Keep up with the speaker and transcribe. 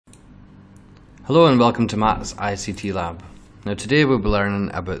Hello and welcome to Matt's ICT Lab. Now today we'll be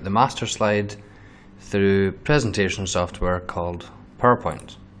learning about the master slide through presentation software called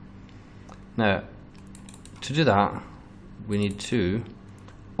PowerPoint. Now to do that we need to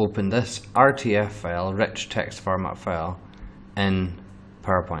open this RTF file, rich text format file, in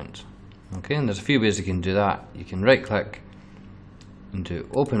PowerPoint. Okay, and there's a few ways you can do that. You can right click and do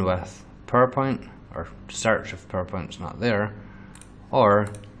open with PowerPoint, or search if PowerPoint's not there, or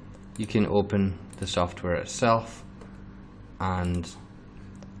you can open the software itself and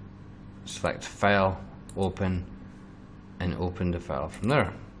select File, Open, and open the file from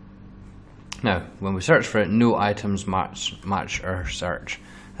there. Now, when we search for it, no items match our search.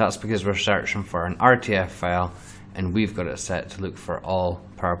 That's because we're searching for an RTF file and we've got it set to look for all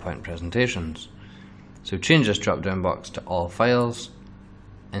PowerPoint presentations. So change this drop down box to All Files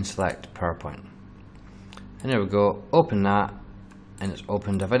and select PowerPoint. And there we go, open that, and it's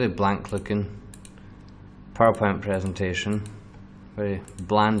opened a very blank looking PowerPoint presentation, very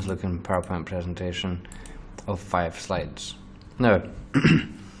bland looking PowerPoint presentation of 5 slides. Now,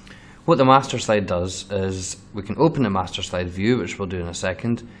 what the master slide does is we can open the master slide view, which we'll do in a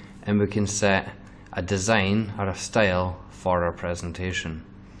second, and we can set a design or a style for our presentation.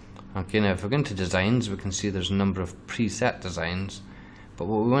 Okay, now if we go into designs, we can see there's a number of preset designs, but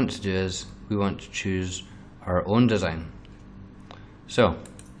what we want to do is we want to choose our own design. So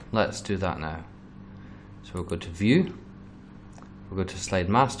let's do that now. So we'll go to View, we'll go to Slide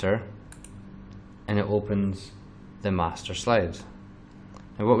Master, and it opens the master slide.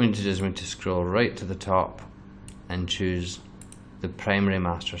 Now what we need to do is we need to scroll right to the top and choose the primary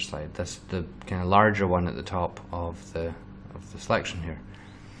master slide. That's the kind of larger one at the top of the selection here.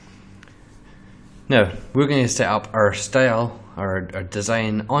 Now we're going to set up our style, our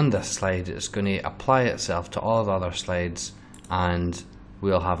design on this slide. It's going to apply itself to all the other slides, and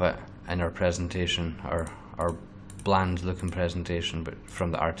we'll have it in our presentation, our bland looking presentation, but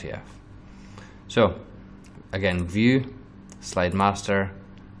from the RTF. So again, View, Slide Master,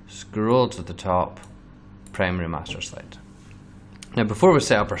 scroll to the top, Primary Master Slide. Now before we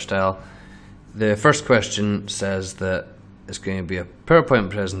set up our style, the first question says that it's going to be a PowerPoint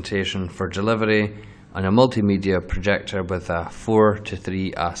presentation for delivery on a multimedia projector with a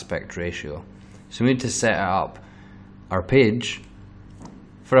 4:3 aspect ratio. So we need to set up our page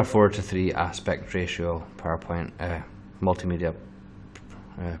for a 4:3 aspect ratio PowerPoint multimedia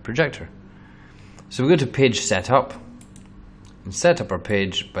projector. So we go to Page Setup and set up our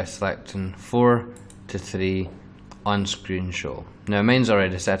page by selecting 4:3 on-screen show. Now mine's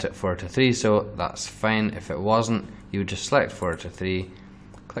already set at 4:3, so that's fine. If it wasn't, you would just select 4:3,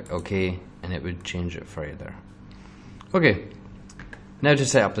 click OK, and it would change it for you there. Okay, now to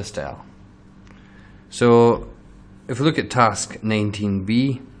set up the style. So if we look at task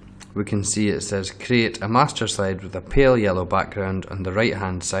 19B, we can see it says create a master slide with a pale yellow background on the right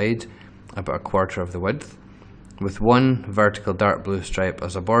hand side, about 1/4 of the width, with 1 vertical dark blue stripe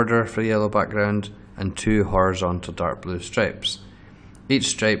as a border for the yellow background and 2 horizontal dark blue stripes. Each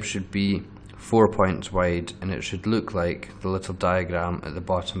stripe should be 4 points wide, and it should look like the little diagram at the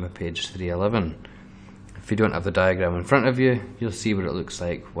bottom of page 311. If you don't have the diagram in front of you, you'll see what it looks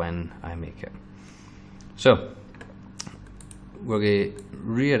like when I make it. So we're going to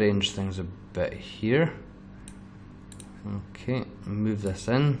rearrange things a bit here. Okay, move this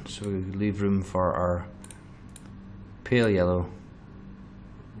in so we leave room for our pale yellow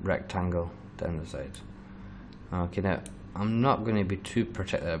rectangle down the side. Okay, now I'm not going to be too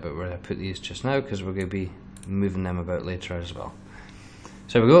particular about where I put these just now, because we're going to be moving them about later as well.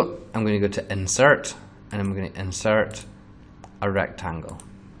 So here we go. I'm going to go to Insert, and I'm going to insert a rectangle.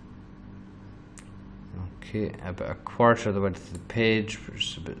 Okay, about 1/4 of the width of the page, which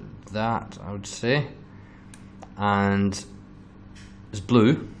is about that, I would say. And it's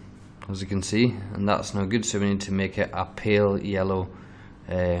blue, as you can see, and that's no good, so we need to make it a pale yellow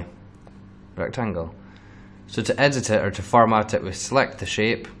rectangle. So to edit it, or to format it, we select the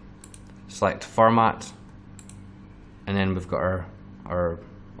shape, select Format, and then we've got our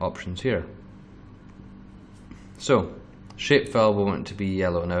options here. So shape fill, we want it to be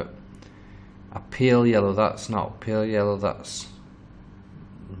yellow. Now a pale yellow, that's not pale yellow, that's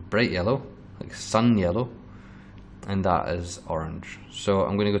bright yellow, like sun yellow, and that is orange. So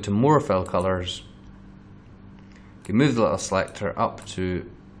I'm going to go to More Fill Colors, can move the little selector up to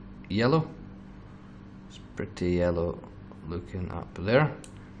yellow. It's pretty yellow looking up there,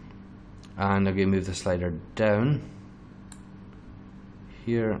 and I'm going to move the slider down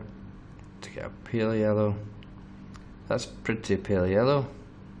here to get a pale yellow. That's pretty pale yellow,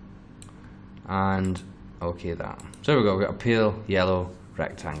 and okay that. So there we go, we've got a pale yellow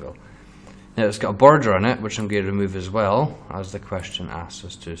rectangle. Now it's got a border on it, which I'm going to remove as well, as the question asks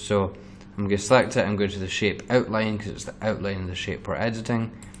us to. So I'm going to select it, I'm going to the shape outline, because it's the outline of the shape we're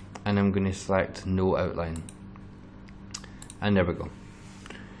editing, and I'm going to select no outline. And there we go.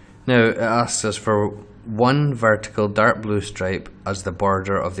 Now it asks us for one vertical dark blue stripe as the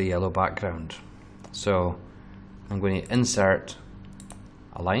border of the yellow background. So I'm going to insert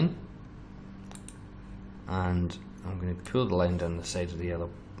a line, and I'm going to pull the line down the side of the yellow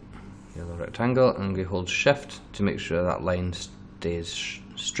rectangle, and I'm going to hold shift to make sure that line stays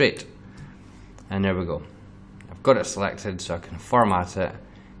straight. And there we go. I've got it selected, so I can format it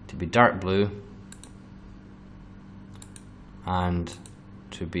to be dark blue and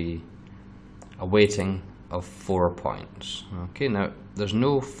to be a weighting of 4 points. Okay, now there's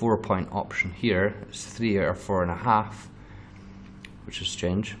no 4-point option here. It's 3 or 4.5, which is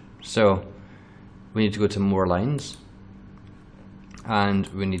strange. So we need to go to more lines, and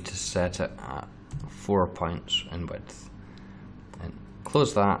we need to set it at 4 points in width. And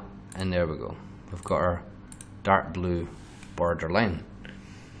close that, and there we go. We've got our dark blue border line.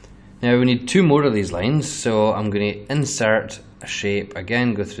 Now we need 2 more of these lines, so I'm going to insert a shape,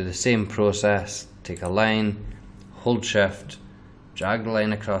 again go through the same process, take a line, hold shift, drag the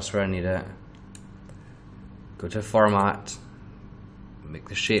line across where I need it, go to format, make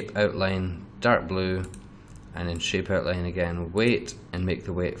the shape outline dark blue, and then shape outline again, weight, and make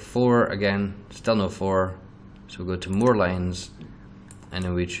the weight 4 again, still no 4, so we go to more lines, and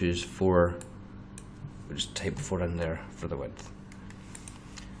then we choose 4, we just type 4 in there for the width.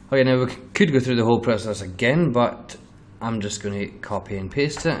 Okay, now we could go through the whole process again, but I'm just going to copy and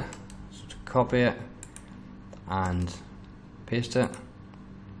paste it. So to copy it and paste it,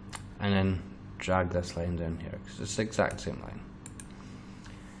 and then drag this line down here, because it's the exact same line.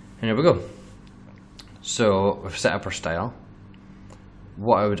 And here we go. So we've set up our style.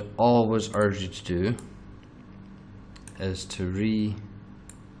 What I would always urge you to do is to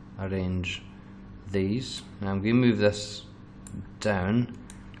rearrange these. Now I'm going to move this down,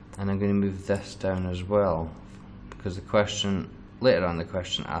 and I'm going to move this down as well, because the question later on, the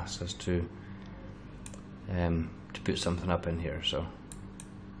question asks us to put something up in here, so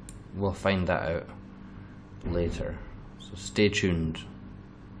we'll find that out later, so stay tuned.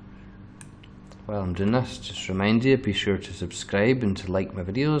 While I'm doing this, just remind you, be sure to subscribe and to like my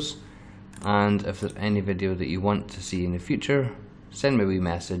videos, and if there's any video that you want to see in the future, send me a wee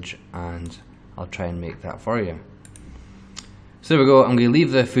message and I'll try and make that for you. So there we go. I'm going to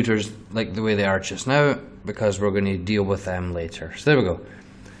leave the footers like the way they are just now, because we're going to deal with them later. So there we go.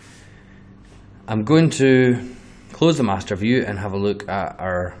 I'm going to close the master view and have a look at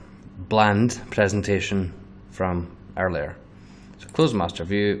our bland presentation from earlier. So close the master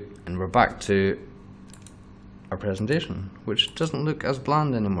view, and we're back to our presentation, which doesn't look as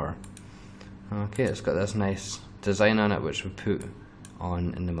bland anymore. Okay, it's got this nice design on it, which we put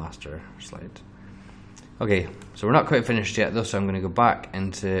on in the master slide. Okay, so we're not quite finished yet though, so I'm going to go back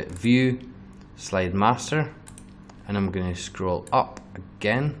into View, Slide Master, and I'm going to scroll up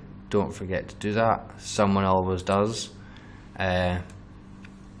again. Don't forget to do that. Someone always does.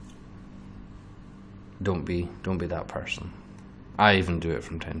 Don't be that person. I even do it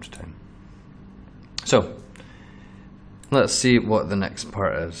from time to time. So let's see what the next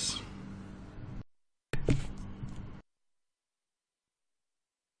part is.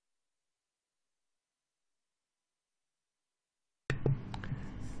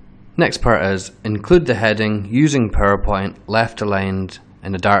 Next part is include the heading using PowerPoint left aligned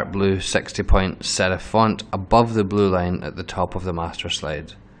in a dark blue 60-point serif font above the blue line at the top of the master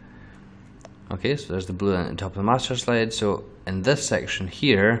slide. Okay, so there's the blue line at the top of the master slide. So in this section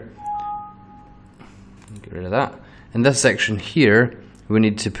here, get rid of that. In this section here, we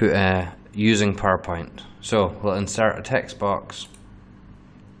need to put using PowerPoint. So we'll insert a text box,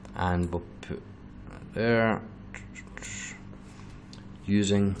 and we'll put it there,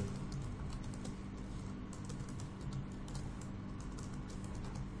 using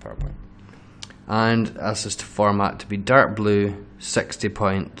PowerPoint, and asks us to format to be dark blue 60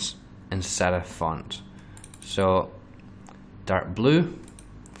 points in serif font. So dark blue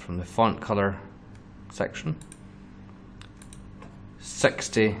from the font color section,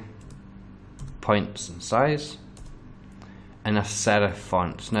 60 points in size, and a serif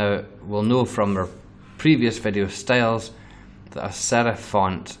font. Now we'll know from our previous video styles that a serif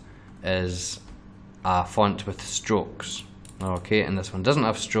font is a font with strokes. Okay, and this one doesn't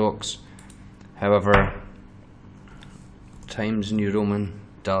have strokes. However, Times New Roman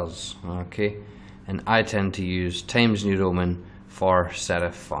does. Okay, and I tend to use Times New Roman for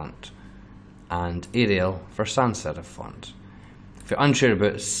serif font and Arial for sans serif font. If you're unsure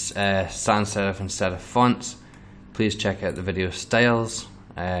about sans serif and serif fonts, please check out the video styles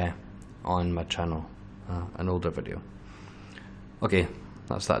on my channel, an older video. Okay,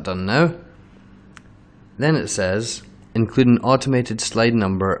 that's that done now. Then it says, include an automated slide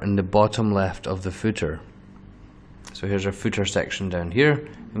number in the bottom left of the footer. So here's our footer section down here,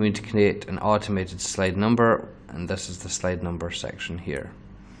 and we need to create an automated slide number, and this is the slide number section here.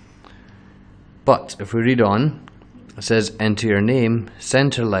 But if we read on, it says enter your name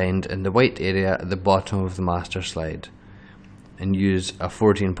center-lined in the white area at the bottom of the master slide and use a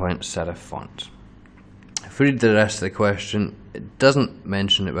 14-point serif font. If we read the rest of the question, it doesn't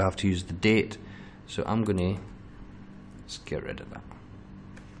mention that we have to use the date, so I'm going to just get rid of that.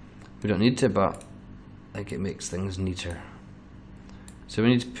 We don't need to, but like, it makes things neater. So we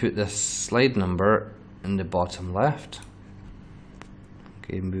need to put this slide number in the bottom left.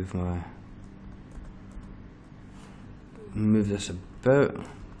 Okay, move this about,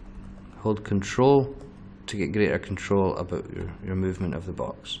 hold control to get greater control about your movement of the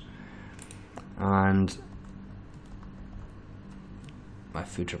box, and my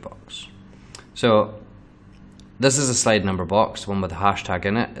footer box. So this is a slide number box, one with a hashtag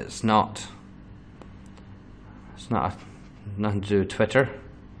in it. It's not nothing to do with Twitter.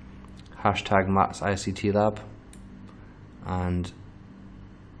 Hashtag Matt's ICT Lab. And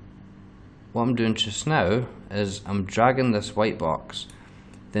what I'm doing just now is I'm dragging this white box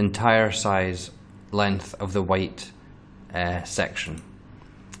the entire size length of the white section.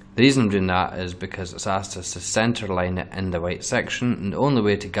 The reason I'm doing that is because it's asked us to center line it in the white section, and the only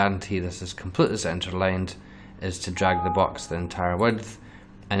way to guarantee this is completely center lined is to drag the box the entire width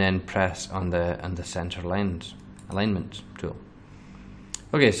and then press on the center lined alignment tool.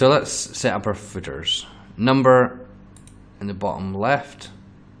 Okay, so let's set up our footers. Number in the bottom left.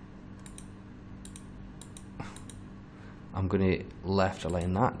 I'm going to left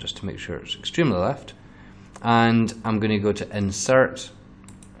align that just to make sure it's extremely left, and I'm going to go to insert,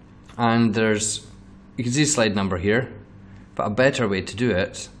 and you can see slide number here, but a better way to do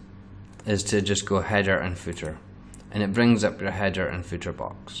it is to just go header and footer, and it brings up your header and footer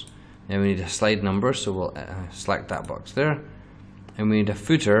box. Now we need a slide number, so we'll select that box there, and we need a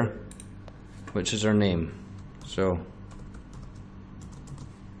footer, which is our name. So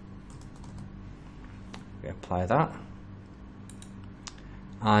we apply that,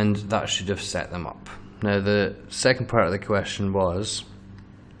 and that should have set them up. Now the second part of the question was,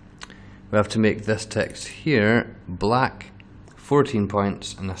 we have to make this text here black, 14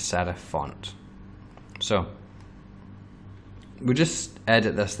 points, and a serif font. So we just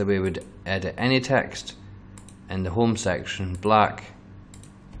edit this the way we'd edit any text. In the home section, black,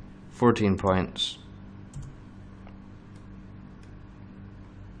 14 points,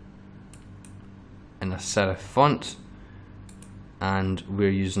 and a serif font, and we're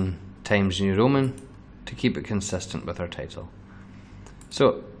using Times New Roman to keep it consistent with our title.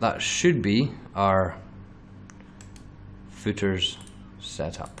 So that should be our footers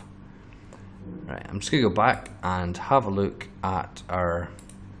set up. Right, I'm just going to go back and have a look at our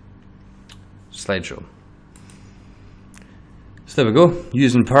slideshow. So there we go,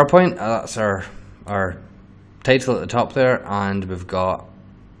 using PowerPoint, that's our title at the top there, and we've got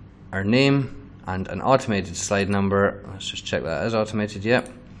our name and an automated slide number. Let's just check that is automated, yep,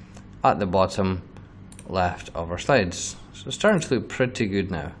 at the bottom left of our slides. So it's starting to look pretty good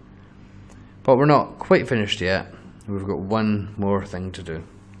now. But we're not quite finished yet. We've got one more thing to do.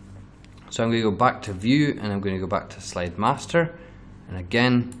 So I'm going to go back to view, and I'm going to go back to slide master, and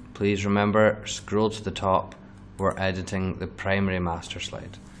again, please remember, scroll to the top. We're editing the primary master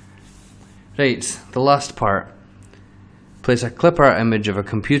slide. Right, the last part. Place a clip art image of a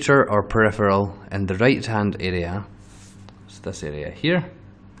computer or peripheral in the right hand area, so this area here.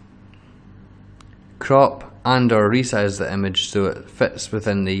 Crop and or resize the image so it fits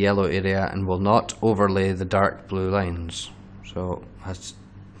within the yellow area and will not overlay the dark blue lines. So that's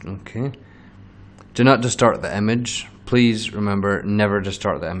okay. Do not distort the image. Please remember, never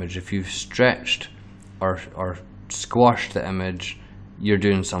distort the image. If you've stretched or squashed the image, you're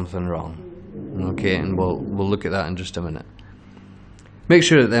doing something wrong. Okay, and we'll look at that in just a minute. Make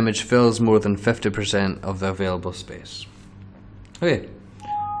sure that the image fills more than 50% of the available space. Okay,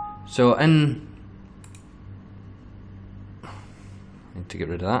 so I need to get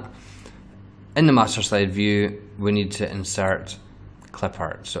rid of that. In the master slide view, we need to insert clip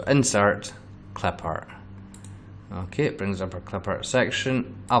art. So insert clip art. Okay, it brings up our clip art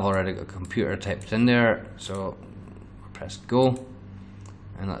section. I've already got computer typed in there, so press go,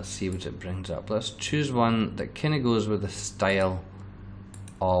 and let's see what it brings up. Let's choose one that kind of goes with the style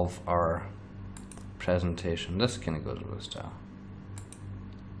of our presentation. This kind of goes with the style.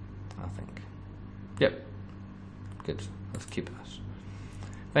 I think. Yep. Good. Let's keep this.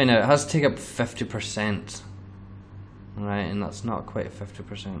 Right, now it has to take up 50%. Right, and that's not quite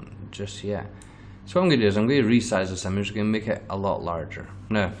 50% just yet. So what I'm going to do is I'm going to resize this image. I'm going to make it a lot larger.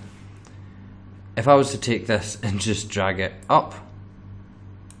 Now, if I was to take this and just drag it up,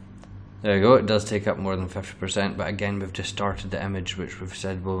 there you go, it does take up more than 50%, but again we've distorted the image, which we've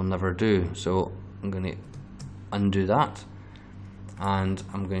said we'll never do. So I'm going to undo that, and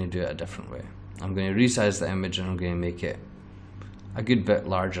I'm going to do it a different way. I'm going to resize the image and I'm going to make it a good bit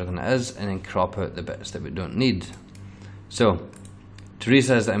larger than it is, and then crop out the bits that we don't need. So to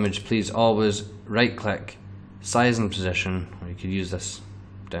resize the image, please always right click, size and position, or you could use this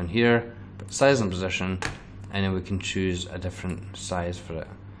down here, but size and position, and then we can choose a different size for it.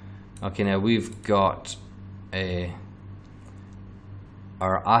 Okay, now we've got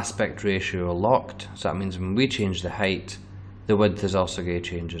our aspect ratio locked, so that means when we change the height, the width is also going to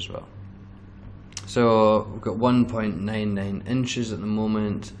change as well. So we've got 1.99 inches at the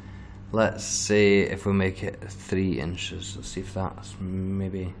moment. Let's say if we make it 3 inches, let's see if that's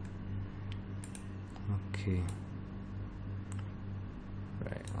maybe okay.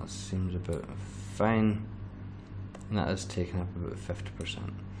 Right, that seems about fine. And that is taking up about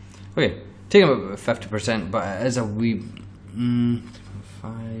 50%. Okay, taking up about 50%, but it is a wee 5.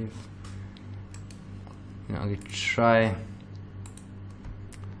 I'm going to try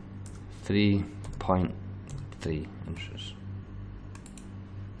 3.3 inches.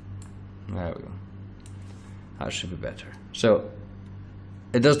 There we go. That should be better. So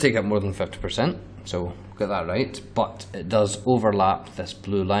it does take up more than 50%, so get that right, but it does overlap this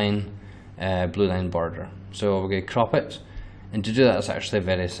blue line border. So we're going to crop it, and to do that it's actually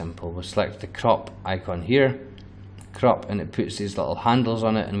very simple. We'll select the crop icon here, crop, and it puts these little handles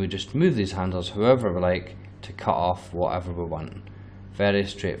on it, and we just move these handles however we like to cut off whatever we want. Very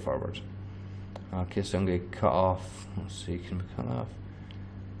straightforward. Okay, so I'm going to cut off, let's see, can we cut that off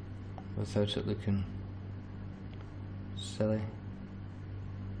without it looking silly?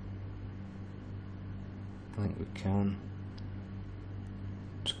 I think we can.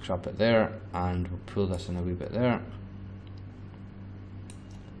 Just crop it there, and we'll pull this in a wee bit there.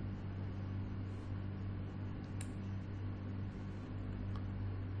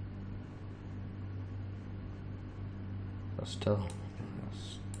 That's still,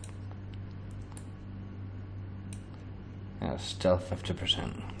 that's still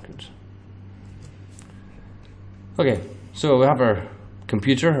 50%. Good. Okay, so we have our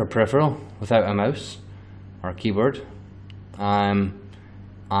computer, our peripheral, without a mouse or keyboard, and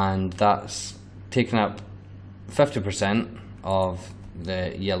that's taken up 50% of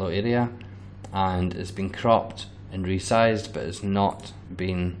the yellow area, and it's been cropped and resized, but it's not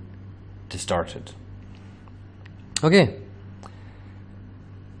been distorted. Okay,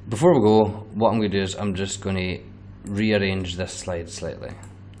 before we go, what I'm going to do is I'm just going to rearrange this slide slightly.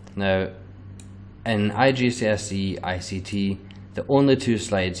 Now, in IGCSE ICT, the only 2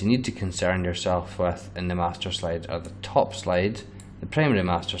 slides you need to concern yourself with in the master slide are the top slide, the primary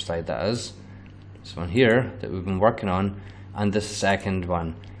master slide that is, this one here that we've been working on, and the second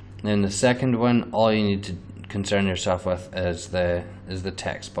one. Now in the second one, all you need to concern yourself with is the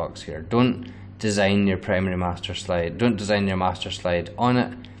text box here. Don't design your primary master slide, don't design your master slide on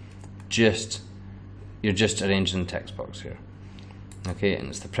it, you're just arranging the text box here. Okay, and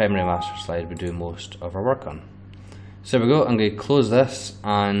it's the primary master slide we do most of our work on. So there we go, I'm going to close this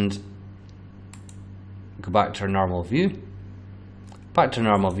and go back to our normal view. Back to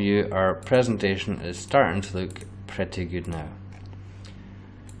normal view, our presentation is starting to look pretty good now.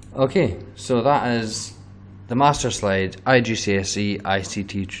 Okay, so that is the master slide IGCSE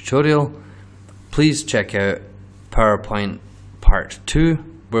ICT tutorial. Please check out PowerPoint Part 2,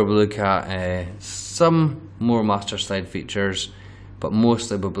 where we look at some more master slide features, but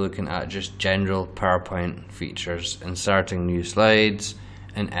mostly we'll be looking at just general PowerPoint features, inserting new slides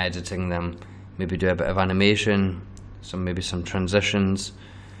and editing them, maybe do a bit of animation, maybe some transitions,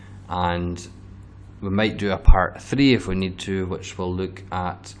 and we might do a part 3 if we need to, which will look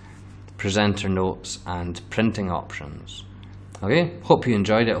at presenter notes and printing options. Okay, hope you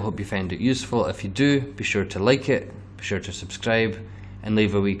enjoyed it, hope you found it useful. If you do, be sure to like it, be sure to subscribe, and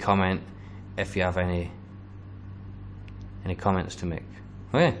leave a wee comment if you have any comments to make.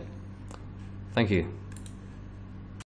 Okay, thank you.